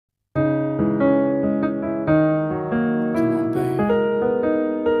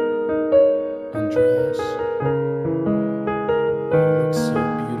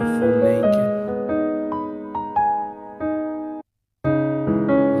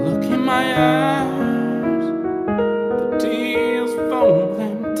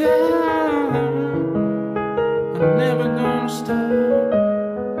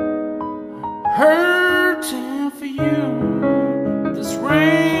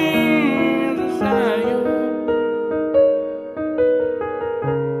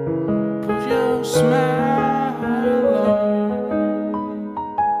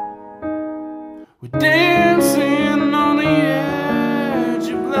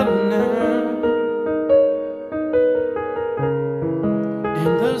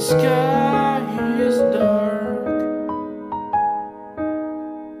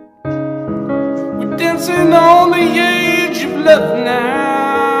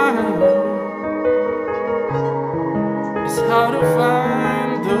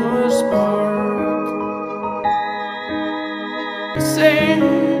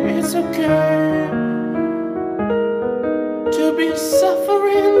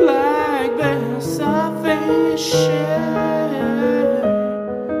suffering like this, I think it's shame.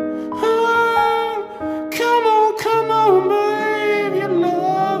 Oh, come on, babe, you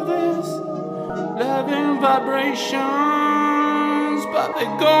love this, loving vibrations, but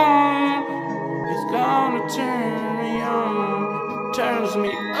they're gone. It's gonna turn me on, turns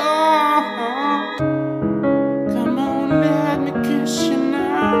me on. Come on, let me kiss you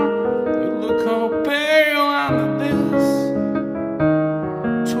now. You look all pale under this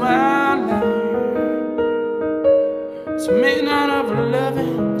twilight. It's midnight of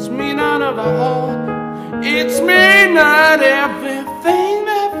loving, it's midnight of a heart. It's midnight, everything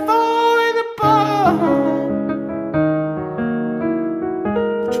that falling apart.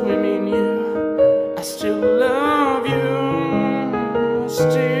 Between me and you, I still love you, I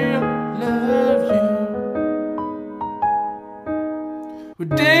still love you.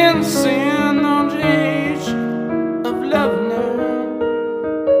 We're dancing on the edge of love now,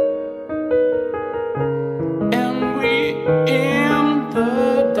 and we in the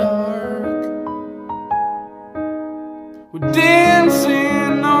dark. We're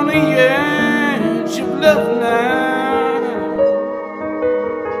dancing on the edge of love now.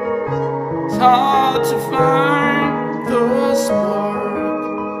 It's hard to find the spark.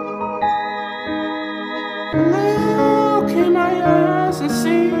 Look in my eyes and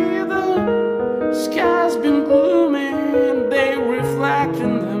see the sky's been gloomy, and they reflect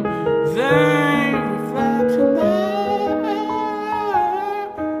in them, they reflect in them.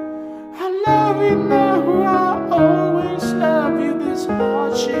 I love you now, I always love you. This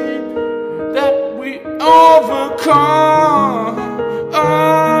hardship that we overcome.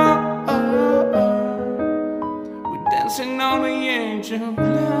 We're dancing on the edge of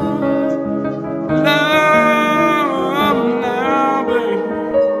love, love now, baby.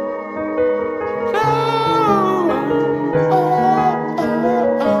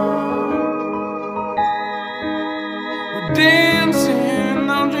 We're dancing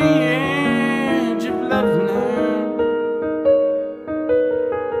on the edge of love now,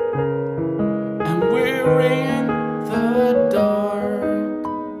 and we're in the dark.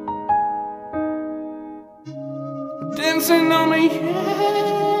 We're dancing on the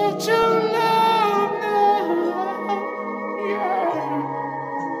edge of love now,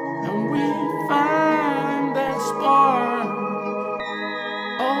 yeah. And we find that spark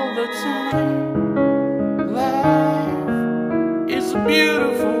all the time. Life is beautiful.